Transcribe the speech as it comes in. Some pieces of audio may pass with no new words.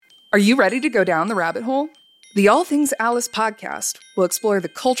Are you ready to go down the rabbit hole? The All Things Alice podcast will explore the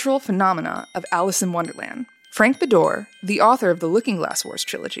cultural phenomena of Alice in Wonderland. Frank Beddor, the author of the Looking Glass Wars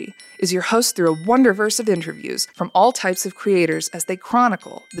trilogy, is your host through a wonderverse of interviews from all types of creators as they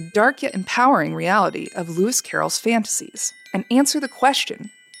chronicle the dark yet empowering reality of Lewis Carroll's fantasies and answer the question,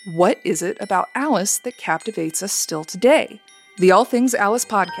 what is it about Alice that captivates us still today? The All Things Alice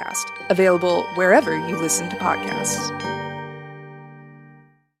podcast, available wherever you listen to podcasts.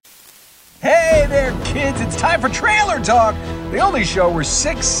 Hey there, kids! It's time for Trailer Talk, the only show where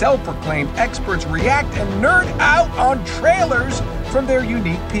 6 self-proclaimed experts react and nerd out on trailers from their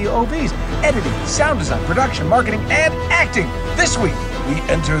unique POVs. Editing, sound design, production, marketing, and acting. This week, we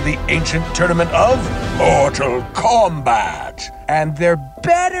enter the ancient tournament of Mortal Kombat. And there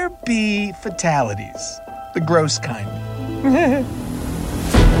better be fatalities. The gross kind.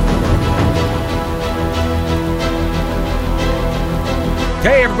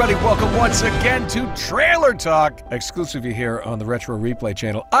 Hey everybody, welcome once again to Trailer Talk, exclusively here on the Retro Replay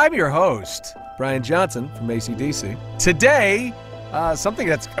channel. I'm your host, Brian Johnson from AC/DC. Today, something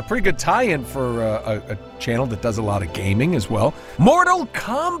that's a pretty good tie-in for a channel that does a lot of gaming as well. Mortal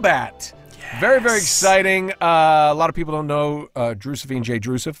Kombat. Yes. Very, very exciting. A lot of people don't know Josephine J.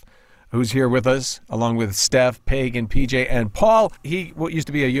 Drusif, who's here with us, along with Steph, Pagan, PJ, and Paul. He used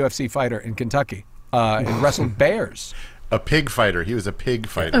to be a UFC fighter in Kentucky and wrestled bears. A pig fighter. He was a pig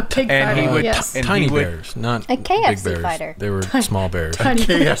fighter. A pig fighter, yes. And tiny bears, not a KFC big bears. Fighter. They were small bears. A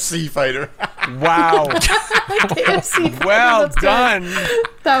KFC fighter. Wow. KFC fighter. Well done.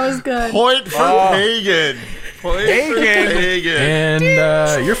 That was good. Point for Pagan. Pagan.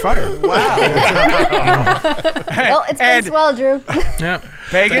 And you're fired. Wow. Well, it's been well, Drew. Yeah.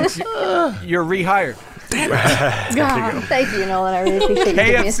 Pagan, you're rehired. God, thank you, Nolan. I really appreciate you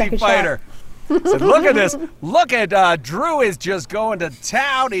giving me a second KFC fighter. Said, look at this. Look at Drew is just going to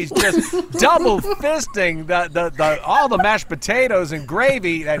town. He's just double fisting all the mashed potatoes and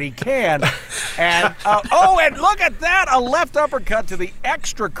gravy that he can. And and look at that, a left uppercut to the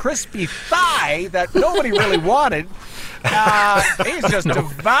extra crispy thigh that nobody really wanted. He's just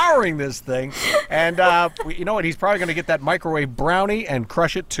devouring this thing. And you know what? He's probably going to get that microwave brownie and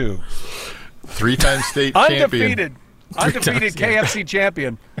crush it too. 3-time state champion. Undefeated KFC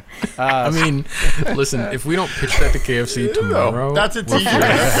champion. I mean, listen, if we don't pitch that to KFC tomorrow... That's a t-shirt.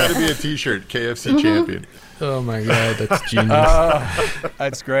 That's got to be a t-shirt. KFC champion. Oh, my God. That's genius.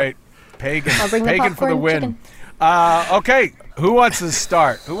 That's great. Pagan the for the win. Okay, who wants to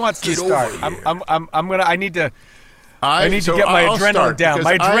start? I need to get my adrenaline down.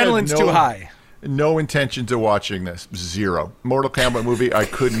 My adrenaline's too high. No intentions of watching this. Zero. Mortal Kombat movie I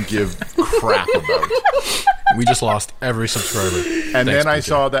couldn't give crap about. We just lost every subscriber. And then I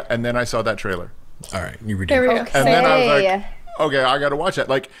saw that trailer. All right, you redeemed There we it. go. And then I was like, okay, I got to watch that.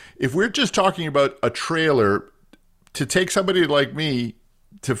 Like, if we're just talking about a trailer, to take somebody like me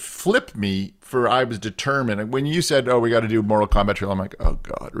to flip me for I was determined. And when you said, we got to do Mortal Kombat trailer, I'm like, oh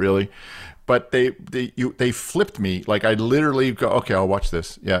God, really? But they flipped me. Like, I literally go, okay, I'll watch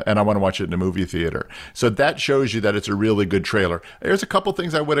this. Yeah, and I want to watch it in a movie theater. So that shows you that it's a really good trailer. There's a couple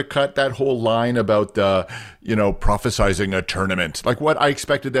things I would have cut. That whole line about, prophesizing a tournament. Like, what I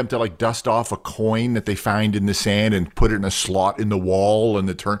expected them to, like, dust off a coin that they find in the sand and put it in a slot in the wall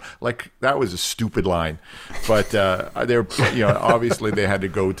and like, that was a stupid line. But they're, obviously they had to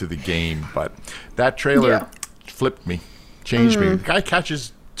go to the game. But that trailer flipped me, changed me. The guy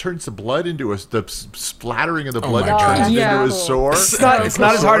turns the blood into the splattering of the blood turns into a sore. It's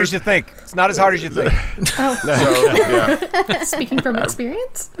not as hard as you think. It's not as hard as you think. Speaking from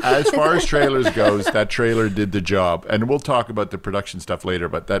experience. As far as trailers goes, that trailer did the job, and we'll talk about the production stuff later.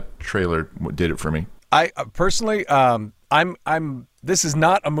 But that trailer did it for me. I personally, this is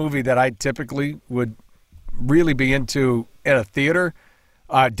not a movie that I typically would really be into at a theater.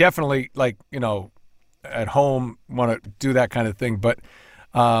 Definitely, at home, want to do that kind of thing, but.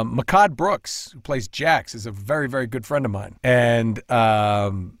 Mehcad Brooks, who plays Jax, is a very, very good friend of mine. And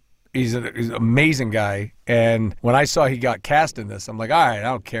he's an amazing guy. And when I saw he got cast in this, I'm like, all right, I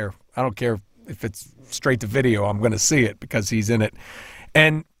don't care. I don't care if it's straight to video. I'm going to see it because he's in it.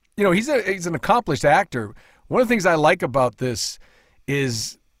 And, he's an accomplished actor. One of the things I like about this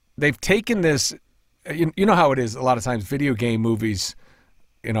is they've taken this, you know how it is a lot of times video game movies,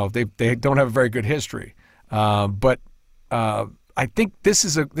 they don't have a very good history. But I think this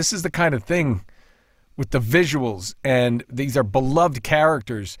is the kind of thing with the visuals, and these are beloved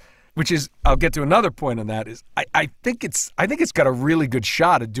characters, which is, I'll get to another point on that, is I think it's got a really good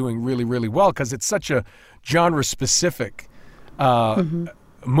shot at doing really, really well because it's such a genre specific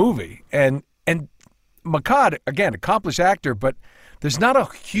movie. And Mehcad, again, accomplished actor, but there's not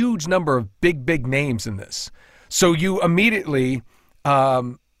a huge number of big names in this. So you immediately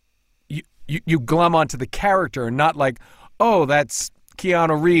you glom onto the character and not like, oh, that's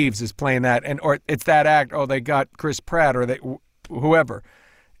Keanu Reeves is playing that, or it's that act. Oh, they got Chris Pratt or whoever.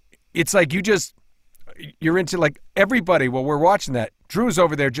 It's like you're into like everybody. While we're watching that, Drew's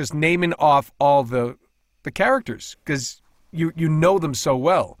over there just naming off all the characters because you know them so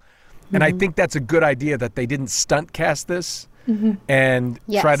well. And I think that's a good idea that they didn't stunt cast this and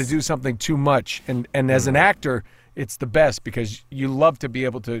try to do something too much. And as an actor, it's the best because you love to be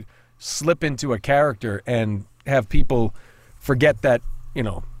able to slip into a character and have people forget that,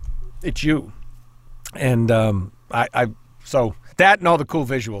 it's you. And so that and all the cool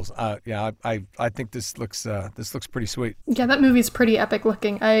visuals. I think this looks pretty sweet. Yeah, that movie's pretty epic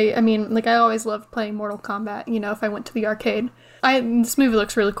looking. I mean, like I always loved playing Mortal Kombat, if I went to the arcade. This movie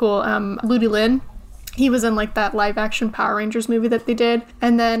looks really cool. Ludi Lin, he was in like that live action Power Rangers movie that they did.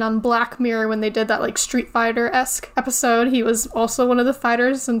 And then on Black Mirror, when they did that like Street Fighter-esque episode, he was also one of the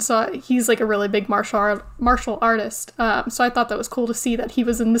fighters. And so he's like a really big martial artist. So I thought that was cool to see that he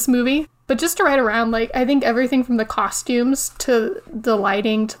was in this movie. But just to write around, like, I think everything from the costumes to the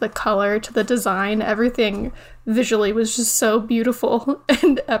lighting to the color to the design, everything visually was just so beautiful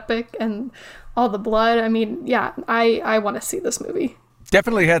and epic, and all the blood. I mean, yeah, I want to see this movie.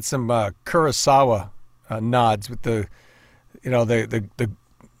 Definitely had some Kurosawa nods with the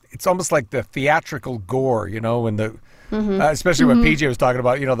it's almost like the theatrical gore, when the especially when PJ was talking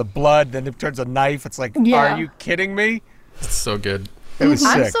about, the blood, then it turns a knife. It's like, are you kidding me? It's so good. It was sick.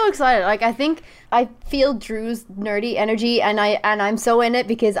 I'm so excited. Like, I feel Drew's nerdy energy, and I'm so in it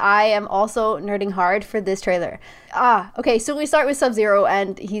because I am also nerding hard for this trailer. Okay, so we start with Sub-Zero,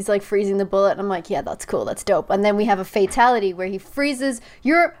 and he's like freezing the bullet, and I'm like, yeah, that's cool, that's dope. And then we have a fatality where he freezes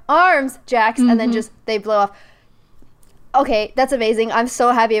your arms, Jax, and then just they blow off. Okay, that's amazing. I'm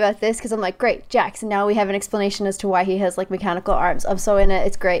so happy about this because I'm like, great, Jax. And now we have an explanation as to why he has like mechanical arms. I'm so in it.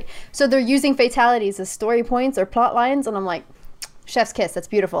 It's great. So they're using fatalities as story points or plot lines, and I'm like, chef's kiss, that's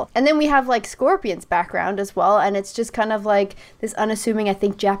beautiful. And then we have like Scorpion's background as well, and it's just kind of like this unassuming, I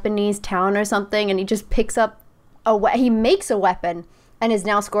think, Japanese town or something, and he just picks up he makes a weapon and is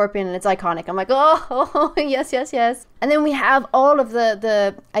now Scorpion, and it's iconic. I'm like, oh yes. And then we have all of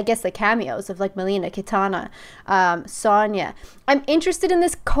the I guess the cameos of like Melina, Kitana, Sonya. I'm interested in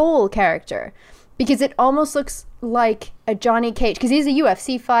this Cole character because it almost looks like a Johnny Cage, because he's a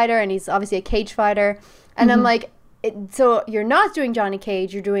UFC fighter and he's obviously a cage fighter, and I'm like, so you're not doing Johnny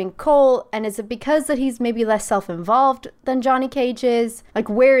Cage, you're doing Cole, and is it because that he's maybe less self-involved than Johnny Cage is? Like,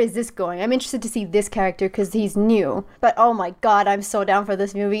 where is this going? I'm interested to see this character because he's new. But oh my god, I'm so down for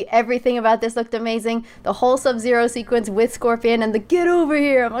this movie. Everything about this looked amazing. The whole Sub-Zero sequence with Scorpion and the get over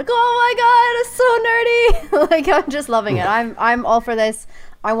here. I'm like, oh my god, it's so nerdy. Like, I'm just loving it. I'm all for this.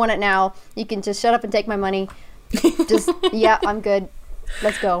 I want it now. You can just shut up and take my money. Yeah, I'm good.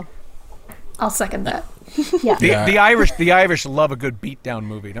 Let's go. I'll second that. Yeah. The Irish love a good beatdown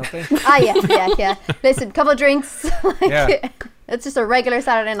movie, don't they? Yeah. Listen, couple of drinks. It's just a regular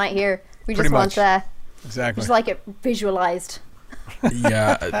Saturday night here. We just want exactly. Just like it visualized.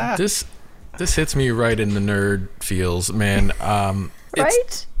 Yeah, this hits me right in the nerd feels, man.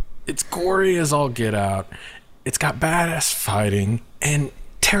 Right? It's gory as all get out. It's got badass fighting and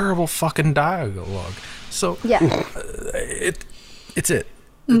terrible fucking dialogue. So it's it.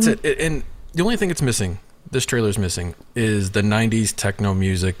 And the only thing it's missing, this trailer's missing, is the 90s techno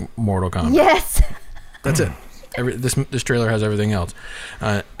music Mortal Kombat. Yes. That's it. This trailer has everything else.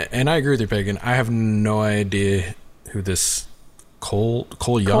 And I agree with you, Pagan. I have no idea who this Cole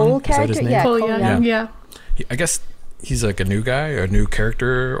Young, is that his name? Yeah, Cole Young, yeah. I guess he's like a new guy, or a new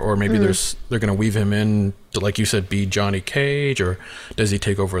character, or maybe they're going to weave him in to, like you said, be Johnny Cage, or does he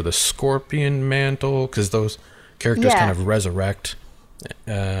take over the Scorpion mantle? Because those characters kind of resurrect.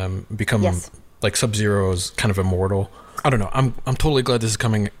 Become like Sub-Zero's kind of immortal. I don't know. I'm totally glad this is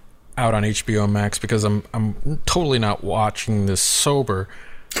coming out on HBO Max because I'm totally not watching this sober.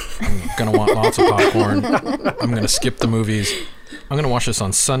 I'm gonna want lots of popcorn. I'm gonna skip the movies. I'm gonna watch this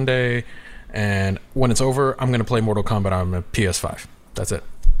on Sunday, and when it's over, I'm gonna play Mortal Kombat on my PS5. That's it.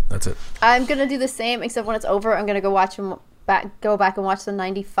 I'm gonna do the same, except when it's over, I'm gonna go back and watch the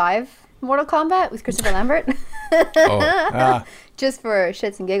 95 Mortal Kombat with Christopher Lambert. Just for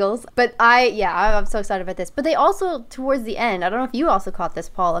shits and giggles. But I'm so excited about this. But they also, towards the end, I don't know if you also caught this,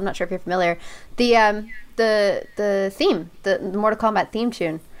 Paul, I'm not sure if you're familiar, the theme, the Mortal Kombat theme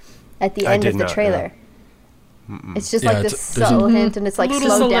tune at the end of the trailer. It's just like this subtle hint, and it's like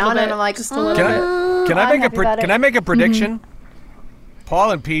slowed down, and I'm like, can I make a prediction?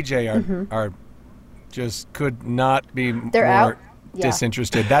 Paul and PJ are just could not be They're more out?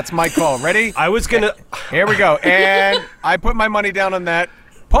 disinterested. That's my call. Ready? I was gonna. Here we go. And I put my money down on that.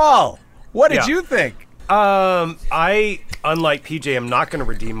 Paul, what did you think? I, unlike PJ, am not going to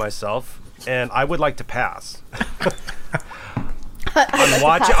redeem myself, and I would like to pass. on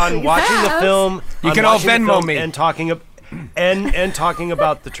watching the film. You can all Venmo me and talking and talking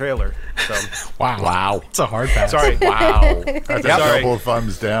about the trailer. So Wow. It's a hard pass. sorry. Wow. That's a double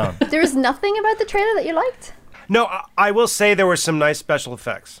thumbs down. There was nothing about the trailer that you liked? No, I will say there were some nice special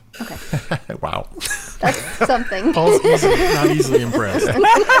effects. Wow. That's something. Paul's not easily impressed. But,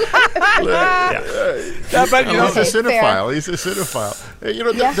 you know, He's a Okay, fair. cinephile. He's a cinephile. You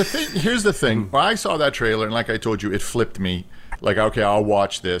know, the thing. Here's the thing. When I saw that trailer, and like I told you, it flipped me. Like, okay, I'll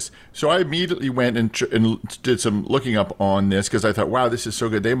watch this. So I immediately went and did some looking up on this because I thought, wow, this is so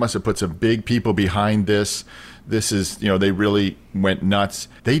good. They must have put some big people behind this. This is, they really went nuts.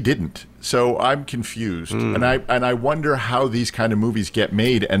 They didn't. So I'm confused, and I wonder how these kind of movies get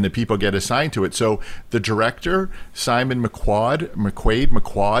made and the people get assigned to it. So the director, Simon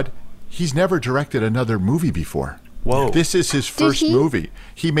McQuaid, he's never directed another movie before. Whoa. This is his first he? movie.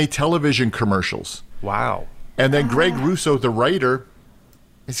 He made television commercials. Wow. And then Greg Russo, the writer,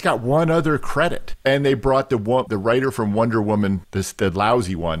 he's got one other credit. And they brought the writer from Wonder Woman, the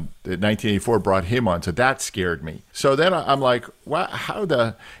lousy one, the 1984, brought him on. So that scared me. So then I'm like, wow,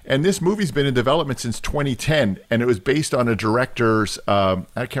 and this movie's been in development since 2010. And it was based on a director's, I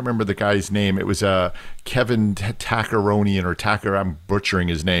can't remember the guy's name. It was Kevin Takaronian or Takar, I'm butchering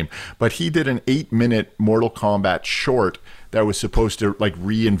his name. But he did an 8-minute Mortal Kombat short that was supposed to like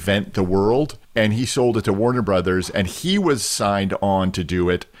reinvent the world, and he sold it to Warner Brothers, and he was signed on to do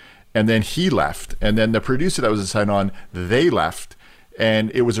it, and then he left, and then the producer that was signed on, they left,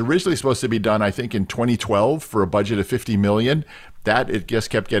 and it was originally supposed to be done, I think, in 2012 for a budget of $50 million. That it just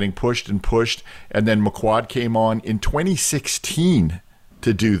kept getting pushed, and then McQuad came on in 2016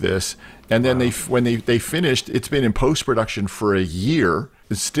 to do this, and then when they finished, it's been in post-production for a year.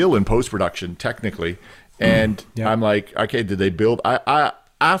 It's still in post-production technically. And I'm like, okay, did they build? I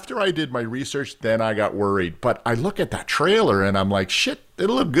after I did my research, then I got worried. But I look at that trailer and I'm like, shit,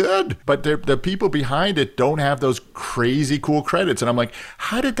 it'll look good. But the people behind it don't have those crazy cool credits. And I'm like,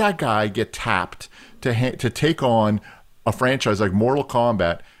 how did that guy get tapped to take on a franchise like Mortal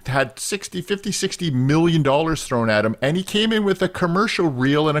Kombat? Had $60 million thrown at him, and he came in with a commercial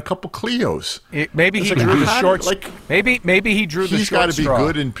reel and a couple Clios. Maybe he drew the short. Maybe he drew the short. He's got to be straw.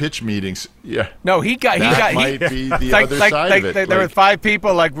 good in pitch meetings. Yeah. No, he might be the other side of it. There were 5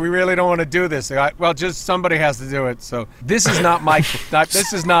 people like, we really don't want to do this. Well, just somebody has to do it. So this is not my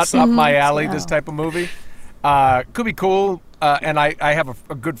this is not up my alley. This type of movie could be cool. And I have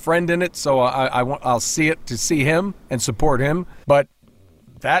a good friend in it, so I'll see it to see him and support him. But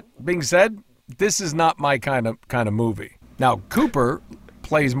that being said, this is not my kind of movie. Now, Cooper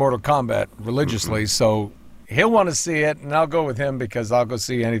plays Mortal Kombat religiously, so he'll want to see it, and I'll go with him because I'll go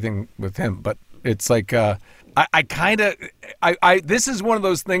see anything with him. But it's like this is one of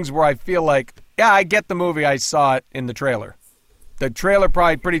those things where I feel like, yeah, I get the movie. I saw it in the trailer. The trailer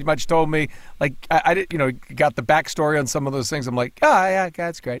probably pretty much told me, like, I did, got the backstory on some of those things. I'm like, yeah,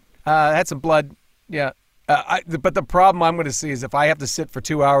 that's great. Had some blood, yeah. But the problem I'm going to see is if I have to sit for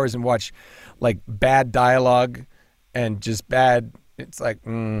 2 hours and watch, like, bad dialogue and just bad. It's like,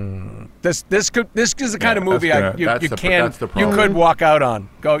 this is the kind of movie you could walk out on.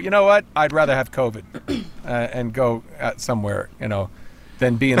 Go, you know what? I'd rather have COVID and go somewhere,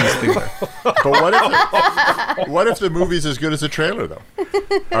 than be in this theater. But what if the movie's as good as the trailer, though?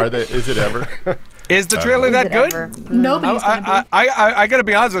 Is it ever? Is the trailer that good? Nobody's going to be. I got to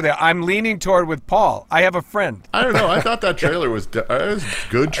be honest with you. I'm leaning toward with Paul. I have a friend. I don't know. I thought that trailer was a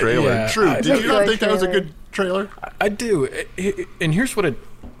good trailer. Yeah, True. Did you not think that was a good trailer? I do. And here's what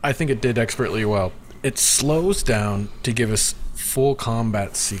I think it did expertly well. It slows down to give us full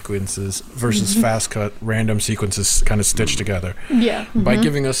combat sequences versus fast cut random sequences kind of stitched together. Yeah. By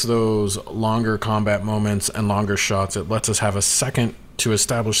giving us those longer combat moments and longer shots, it lets us have a second to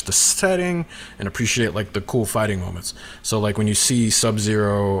establish the setting and appreciate like the cool fighting moments. So like when you see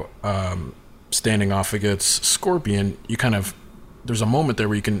Sub-Zero standing off against Scorpion, you kind of, there's a moment there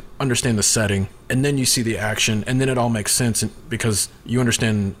where you can understand the setting, and then you see the action, and then it all makes sense because you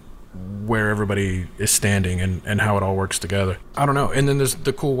understand where everybody is standing and how it all works together. I don't know. And then there's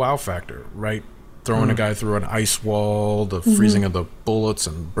the cool wow factor, right? Throwing a guy through an ice wall, the freezing of the bullets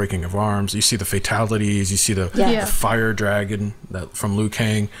and breaking of arms. You see the fatalities. You see the fire dragon from Liu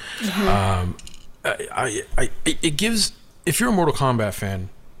Kang. It gives, if you're a Mortal Kombat fan,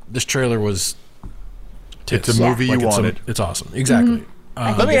 this trailer was tits. It's a movie you wanted. It's awesome. Exactly.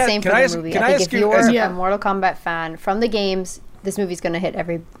 I think the same for the movie. I think if you're a Mortal Kombat fan from the games, this movie's going to hit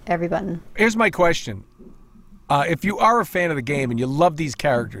every button. Here's my question. If you are a fan of the game and you love these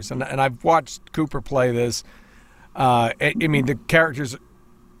characters, and I've watched Cooper play this, I mean, the characters,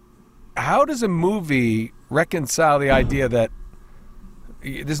 how does a movie reconcile the idea that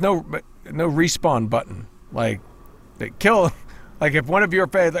there's no respawn button? Like, they kill, like if one of your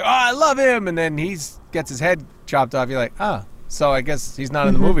fans, like, oh, I love him, and then he gets his head chopped off, you're like, so I guess he's not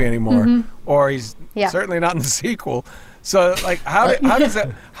in the movie anymore, or he's certainly not in the sequel. So, like, how does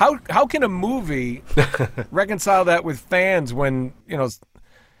that? How can a movie reconcile that with fans when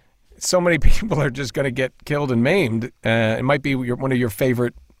so many people are just going to get killed and maimed? It might be one of your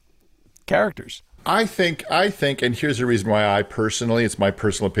favorite characters. I think, and here's the reason why it's my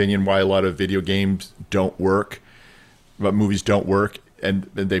personal opinion, why a lot of video games don't work, but movies don't work, and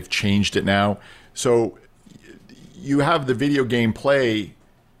they've changed it now. So you have the video game play,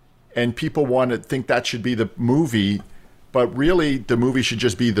 and people want to think that should be the movie. But really, the movie should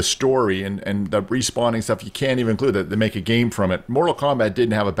just be the story, and the respawning stuff, you can't even include that. They make a game from it. Mortal Kombat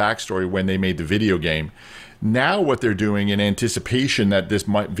didn't have a backstory when they made the video game. Now what they're doing in anticipation that this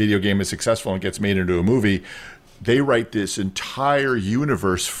video game is successful and gets made into a movie, they write this entire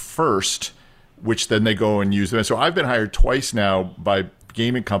universe first, which then they go and use them. So I've been hired twice now by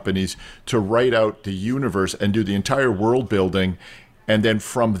gaming companies to write out the universe and do the entire world building. And then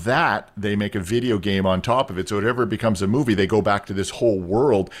from that, they make a video game on top of it. So whenever it becomes a movie, they go back to this whole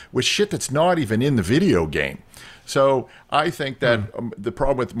world with shit that's not even in the video game. So I think that the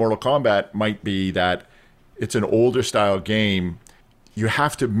problem with Mortal Kombat might be that it's an older style game. You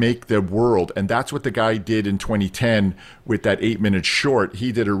have to make the world. And that's what the guy did in 2010 with that 8-minute short.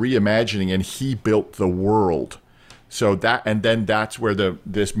 He did a reimagining and he built the world. So that, and then that's where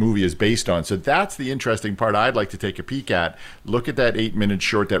this movie is based on. So that's the interesting part I'd like to take a peek at. Look at that 8-minute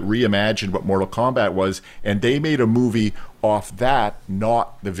short that reimagined what Mortal Kombat was, and they made a movie off that,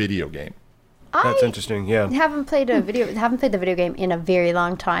 not the video game. That's interesting. Yeah, haven't played the video game in a very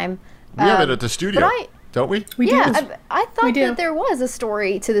long time. We have it at the studio, don't we? We do. I thought that there was a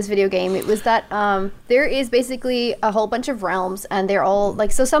story to this video game. It was that there is basically a whole bunch of realms, and they're all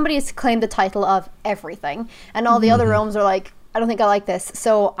like, so somebody has claimed the title of everything, and all the other realms are like, I don't think I like this,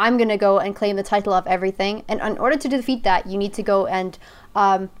 so I'm going to go and claim the title of everything. And in order to defeat that, you need to go and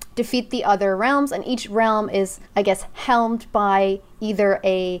defeat the other realms, and each realm is, I guess, helmed by either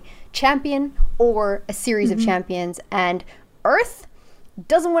a champion or a series of champions. And Earth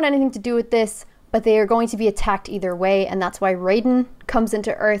doesn't want anything to do with this, but they are going to be attacked either way, and that's why Raiden comes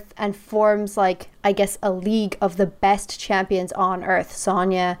into Earth and forms, like, I guess, a league of the best champions on Earth.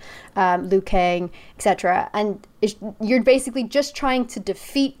 Sonya, Liu Kang, etc. And you're basically just trying to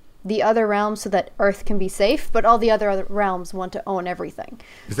defeat the other realms so that Earth can be safe, but all the other realms want to own everything.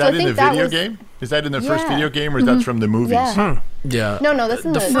 Is that in the video game? Is that in the first video game, or is that from the movies? Yeah. No, that's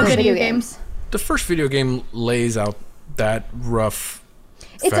in the video games. The first video game lays out that rough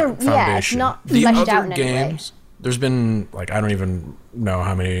it's foundation. Not the fleshed out other in any games, there's been, like, I don't even know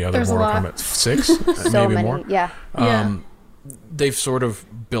how many other Mortal Kombat. 6? So maybe many, more. Yeah. They've sort of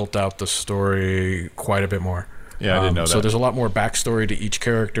built out the story quite a bit more. Yeah, I didn't know that. So there's a lot more backstory to each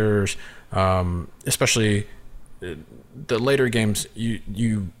character, especially the later games.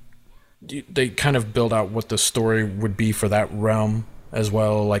 They kind of build out what the story would be for that realm as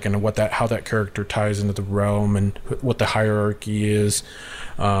well, like, and how that character ties into the realm and what the hierarchy is.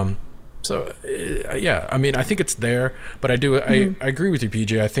 Yeah, I mean, I think it's there, but I agree with you,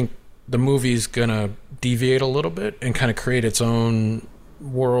 PJ. I think the movie's gonna deviate a little bit and kind of create its own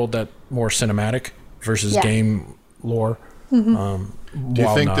world that more cinematic versus game lore. Do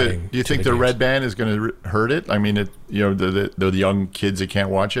you think the red band is going to hurt it? I mean, the young kids that can't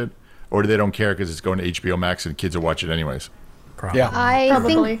watch it, or they don't care because it's going to HBO Max and kids will watch it anyways? Probably. Yeah,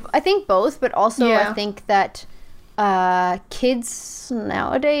 I think both, but also Yeah. I think that kids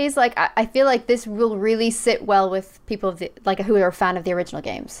nowadays, like, I feel like this will really sit well with people who are a fan of the original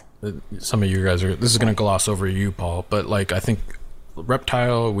games. Some of you guys this is going to gloss over you, Paul, but, like, I think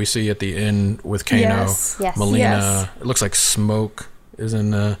Reptile we see at the end with Kano, Yes. Melina. Yes. It looks like Smoke is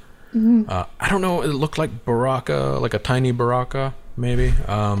in the. I don't know. It looked like Baraka, like a tiny Baraka, maybe.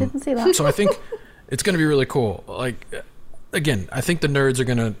 Didn't see that. So I think it's going to be really cool. Like, again, I think the nerds are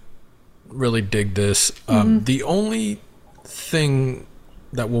going to really dig this. The only thing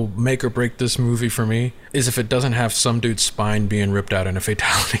that will make or break this movie for me is if it doesn't have some dude's spine being ripped out in a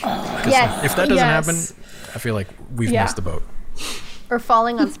fatality. Yes. If that doesn't Yes. happen, I feel like we've missed the boat. Or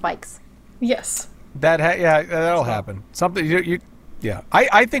falling on spikes. Yes. That'll happen. Something Yeah,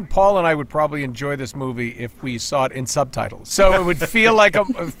 I think Paul and I would probably enjoy this movie if we saw it in subtitles. So it would feel like a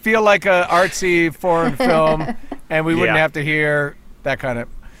artsy foreign film, and we wouldn't have to hear that kind of.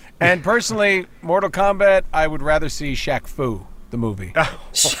 And personally, Mortal Kombat, I would rather see Shaq Fu, the movie.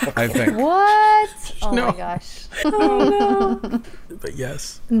 I think. What? Oh my gosh. But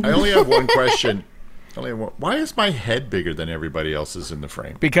yes. I only have one question. Why is my head bigger than everybody else's in the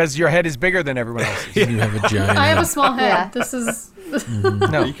frame? Because your head is bigger than everyone else's. You have a giant. I have a small head. Yeah. This is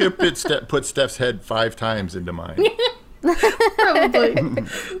No. You could put Steph's head 5 times into mine. probably.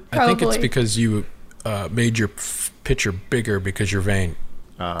 I think it's because you made your picture bigger because you're vain.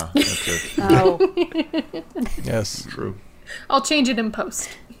 That's it. Oh. Yes. True. I'll change it in post.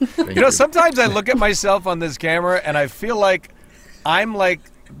 Thank You know, sometimes I look at myself on this camera and I feel like I'm like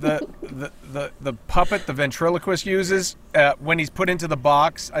the puppet the ventriloquist uses when he's put into the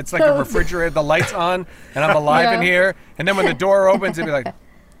box. It's like a refrigerator, the light's on, and I'm alive in here. And then when the door opens, it'd be like,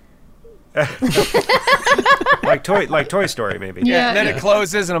 like Toy Story, maybe. Yeah. and then it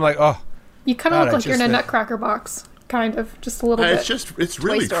closes, and I'm like, oh. You kind of God, look I like you're in a just- Nutcracker box. Kind of. Just a little bit. It's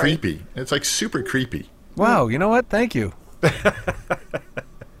really Story. creepy. It's like super creepy. Wow, you know what? Thank you.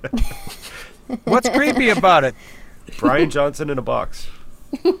 What's creepy about it? Brian Johnson in a box.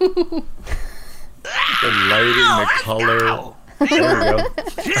 The lighting, the color. There we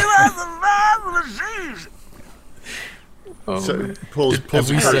go. So he pulls have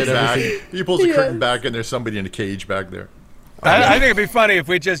the we curtain said back. everything? He pulls the curtain back, and there's somebody in a cage back there. I think it'd be funny if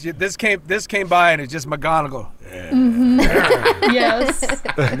we just this came by and it's just McGonagall, Yes.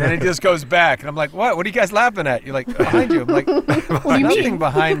 and then it just goes back, and I'm like, what? What are you guys laughing at? You're like, behind you. I'm like, nothing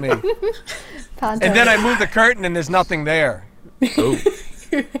behind me. And then I move the curtain, and there's nothing there.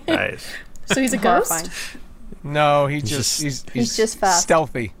 Nice. So he's a ghost? Horrifying. No, He's just fast.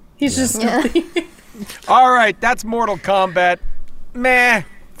 stealthy. He's just All right, that's Mortal Kombat. Meh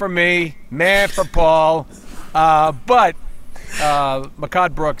for me. Meh for Paul. But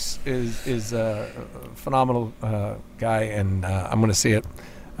Makad Brooks is a phenomenal guy, and I'm going to see it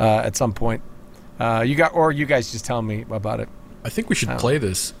at some point. You guys just tell me about it. I think we should play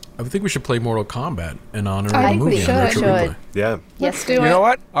this. I think we should play Mortal Kombat in honor of I the think we movie on Retro should. Replay. Yeah. Yes, do You it. know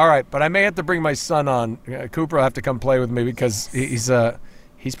what? All right, but I may have to bring my son on. Cooper will have to come play with me because he's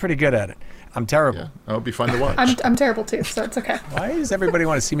pretty good at it. I'm terrible. Yeah, that would be fun to watch. I'm terrible too, so it's okay. Why does everybody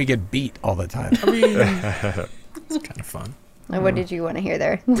want to see me get beat all the time? I mean, it's kind of fun. What did you want to hear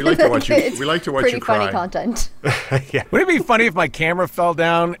there? We like to watch you. It's We like to watch pretty you cry. funny content. Would it be funny if my camera fell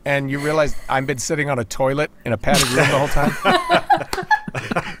down and you realized I've been sitting on a toilet in a padded room the whole time?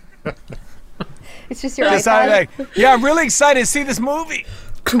 It's just your Just iPad. like, yeah, I'm really excited to see this movie.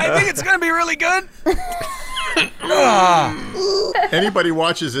 I think it's going to be really good. Anybody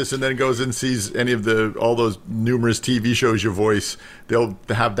watches this and then goes and sees any of all those numerous TV shows you voice, they'll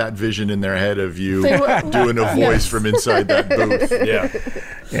have that vision in their head of you They will. doing a voice from inside that booth. Yeah.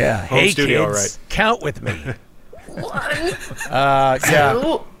 Yeah. Home Hey, studio, kids, right. count with me.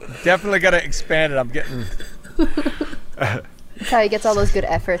 Yeah. Definitely got to expand it. I'm getting That's how he gets all those good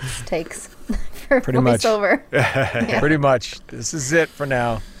efforts takes for Pretty much. voiceover. pretty much. This is it for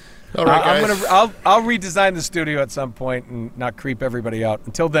now. All right, I'm guys. I'll redesign the studio at some point and not creep everybody out.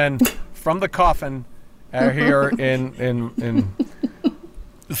 Until then, from the coffin here in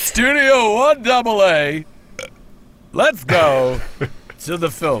Studio 1AA, let's go to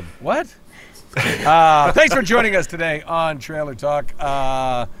the film. What? Thanks for joining us today on Trailer Talk.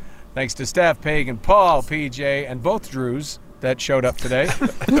 Thanks to Steph, Pagan, Paul, PJ, and both Drews that showed up today.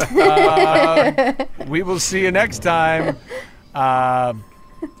 We will see you next time.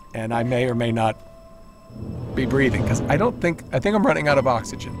 And I may or may not be breathing because I think I'm running out of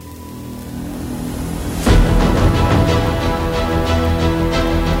oxygen.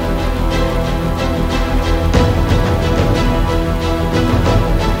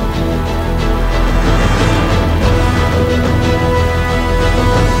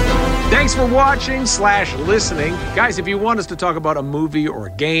 Thanks for watching/listening. Guys, if you want us to talk about a movie or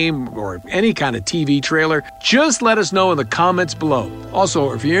a game or any kind of TV trailer, just let us know in the comments below.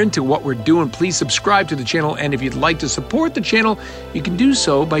 Also, if you're into what we're doing, please subscribe to the channel. And if you'd like to support the channel, you can do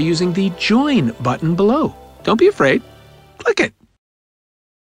so by using the join button below. Don't be afraid. Click it.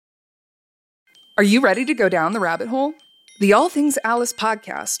 Are you ready to go down the rabbit hole? The All Things Alice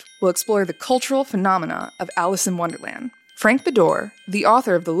podcast will explore the cultural phenomena of Alice in Wonderland. Frank Bedore, the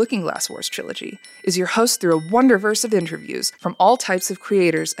author of the Looking Glass Wars trilogy, is your host through a wonderverse of interviews from all types of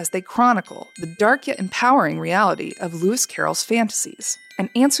creators as they chronicle the dark yet empowering reality of Lewis Carroll's fantasies and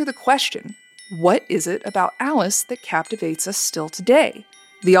answer the question, what is it about Alice that captivates us still today?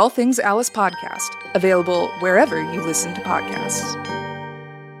 the All Things Alice podcast, available wherever you listen to podcasts.